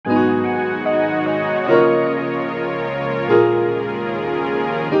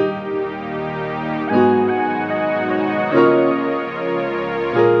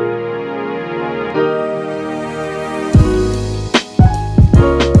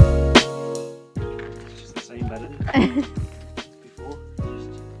before.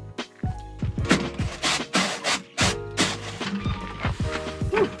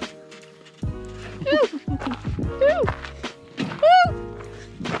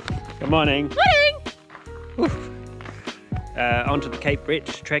 Good morning. Morning! Onto the Cape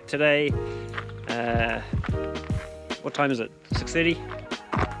Breton trek today. What time is it? 6:30?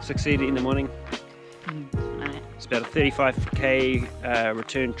 6:30 in the morning. It's about a 35k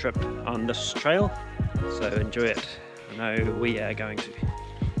return trip on this trail, so enjoy it. I know we are going to.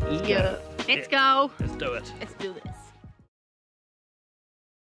 Yeah. Let's go. Let's do it. Let's do this.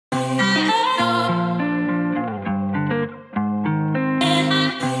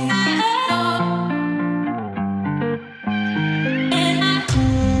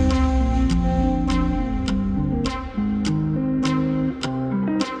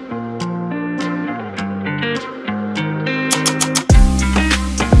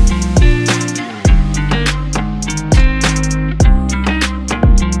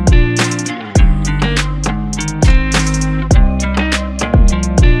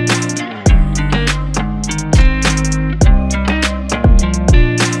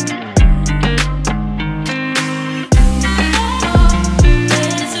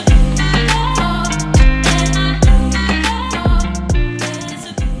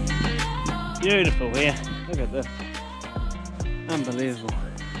 Beautiful here. Look at this. Unbelievable.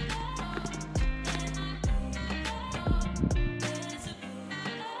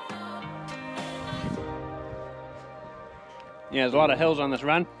 Yeah, there's a lot of hills on this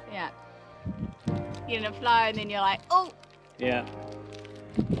run. Yeah. Get in a flow and then you're like, oh! Yeah.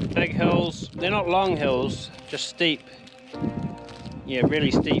 Big hills. They're not long hills, just steep. Yeah,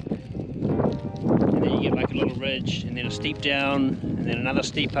 really steep. And then you get like a little ridge, and then a steep down, and then another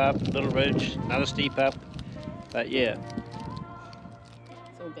steep up, little ridge, another steep up. But yeah,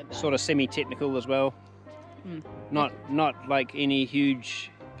 It's all good though. sort of semi-technical as well. Not like any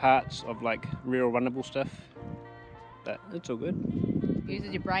huge parts of like real runnable stuff, but it's all good.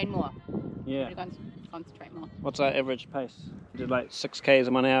 Uses your brain more. Yeah. You concentrate more. What's our average pace? We did like 6 k's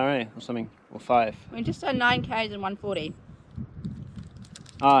in 1 hour, eh? Or something, or 5. We just done 9 k's and 140.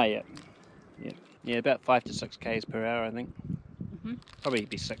 Ah, yeah. Yeah, about 5 to 6 k's per hour, I think. Probably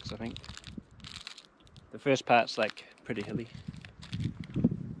be 6, I think. The first part's like pretty hilly.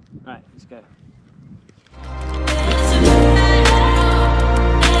 Right, let's go.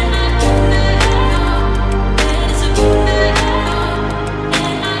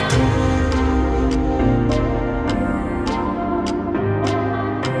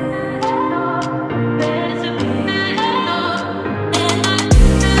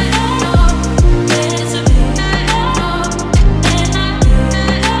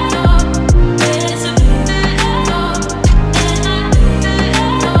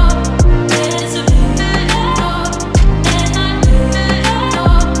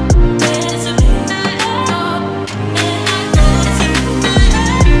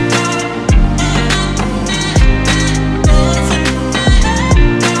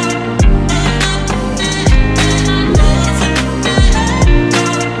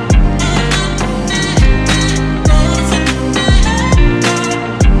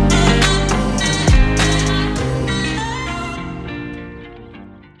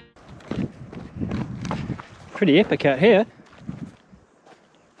 Pretty epic out here.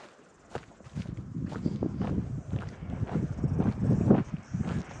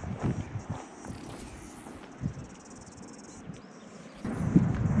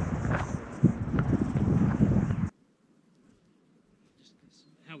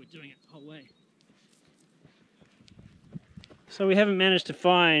 How we're doing it the whole way. So we haven't managed to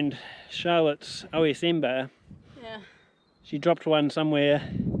find Charlotte's OSM bar. Yeah. She dropped one somewhere,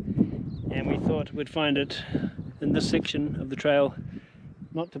 and we thought we'd find it in this section of the trail.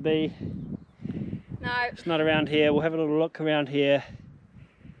 Not to be. No. It's not around here. We'll have a little look around here.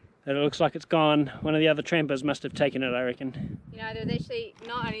 It looks like it's gone. One of the other trampers must have taken it, I reckon. You know, there was actually,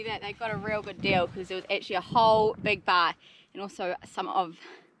 not only that, they got a real good deal because there was actually a whole big bar and also some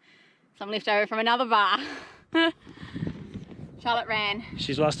left over from another bar. Charlotte ran.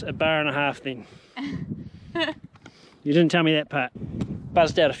 She's lost a bar and a half then. You didn't tell me that part.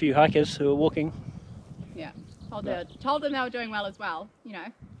 Buzzed out a few hikers who were walking. Yeah. Told them they were doing well as well, you know.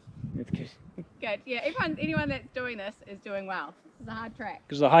 That's good. Good. Yeah, anyone that's doing this is doing well. This is a hard track.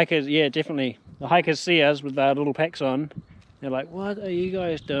 Because the hikers, yeah, definitely. The hikers see us with our little packs on. They're like, what are you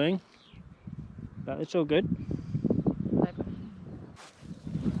guys doing? But it's all good.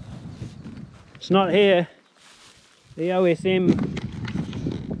 It's not here. The OSM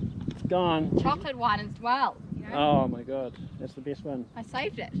is gone. Chocolate one as well. You know? Oh my god, that's the best one. I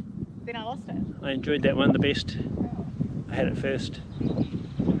saved it. Then I lost it. I enjoyed that one the best. I had it first.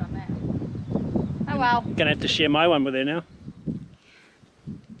 Good on that. Oh well. Gonna have to share my one with her now.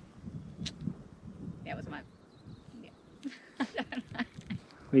 That was my... Yeah.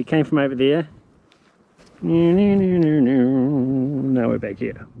 We came from over there. Now we're back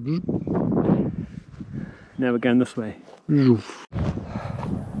here. Now we're going this way.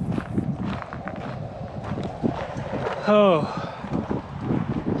 Oh,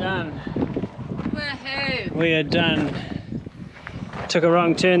 done. Woohoo! We are done. Took a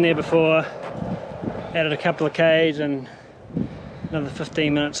wrong turn there before. Added a couple of Ks and another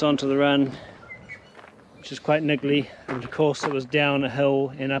 15 minutes onto the run, which is quite niggly. And of course it was down a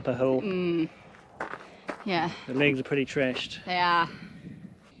hill and up a hill. Yeah. The legs are pretty trashed. They are.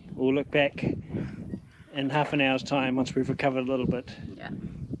 We'll look back in half an hour's time once we've recovered a little bit. Yeah.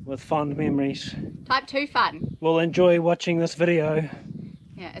 With fond memories. Type 2 fun. We'll enjoy watching this video.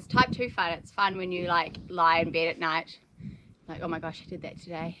 Yeah, it's type 2 fun. It's fun when you like lie in bed at night. Like, oh my gosh, I did that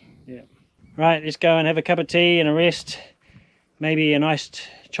today. Yeah. Right, let's go and have a cup of tea and a rest. Maybe an iced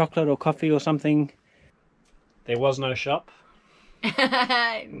chocolate or coffee or something. There was no shop.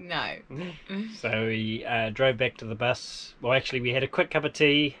 No. So we drove back to the bus. Well, actually we had a quick cup of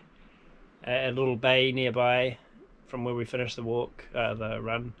tea at a little bay nearby from where we finished the walk, the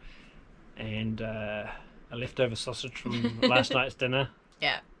run, and a leftover sausage from last night's dinner.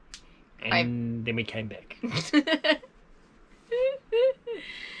 Yeah. And then we came back.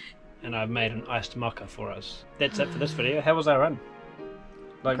 And I've made an iced mocha for us. That's it for this video. How was our run?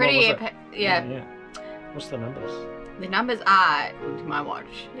 Like, pretty what was epic. Yeah. Yeah. What's the numbers? The numbers are, to my watch,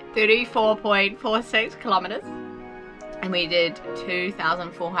 34.46 kilometers. And we did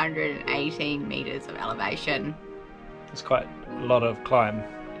 2,418 meters of elevation. It's quite a lot of climb.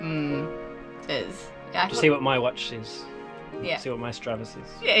 It is. Yeah, To see what my watch says. Yeah. See what my Strava says.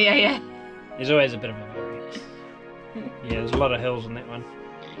 Yeah. There's always a bit of a variance. Yeah, there's a lot of hills in that one.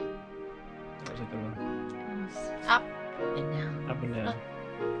 That was a good one. Up and down. Up and down. Up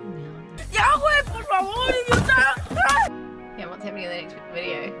and down. Yeah, what's happening in the next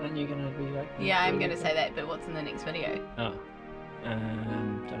video? Aren't you gonna be like? Yeah, I'm gonna say that, but what's in the next video? Oh.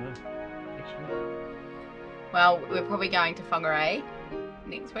 Don't know. Actually. Well, we're probably going to Whangarei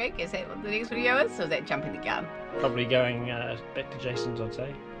next week. Is that what the next video is? Or is that jumping the gun? Probably going back to Jason's, I'd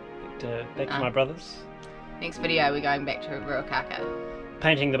say. Back to my brother's. Next video, we're going back to Ruakaka.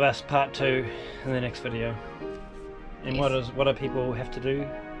 Painting the bus part 2 in the next video. And Yes. what do people have to do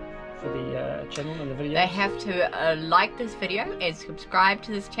for the channel and the video? They have to like this video and subscribe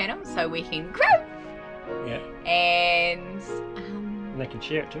to this channel so we can grow. Yeah. And And they can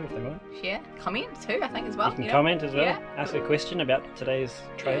share it too if they want. share, comment too, I think as well. You can know? comment as well. Yeah. Ask a question about today's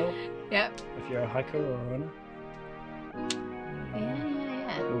trail Yep. if you're a hiker or a runner.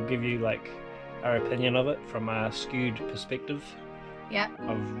 Yeah. We'll give you like our opinion of it from a skewed perspective Yeah.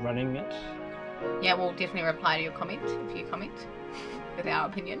 of running it. Yeah, we'll definitely reply to your comment if you comment with our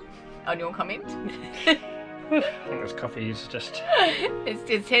opinion on your comment. I think this coffee is just...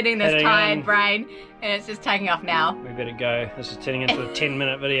 it's hitting this Heading tired in. brain and it's just taking off now. We better go. This is turning into a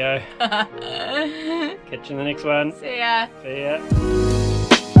 10-minute video. Catch you in the next one. See ya. See ya.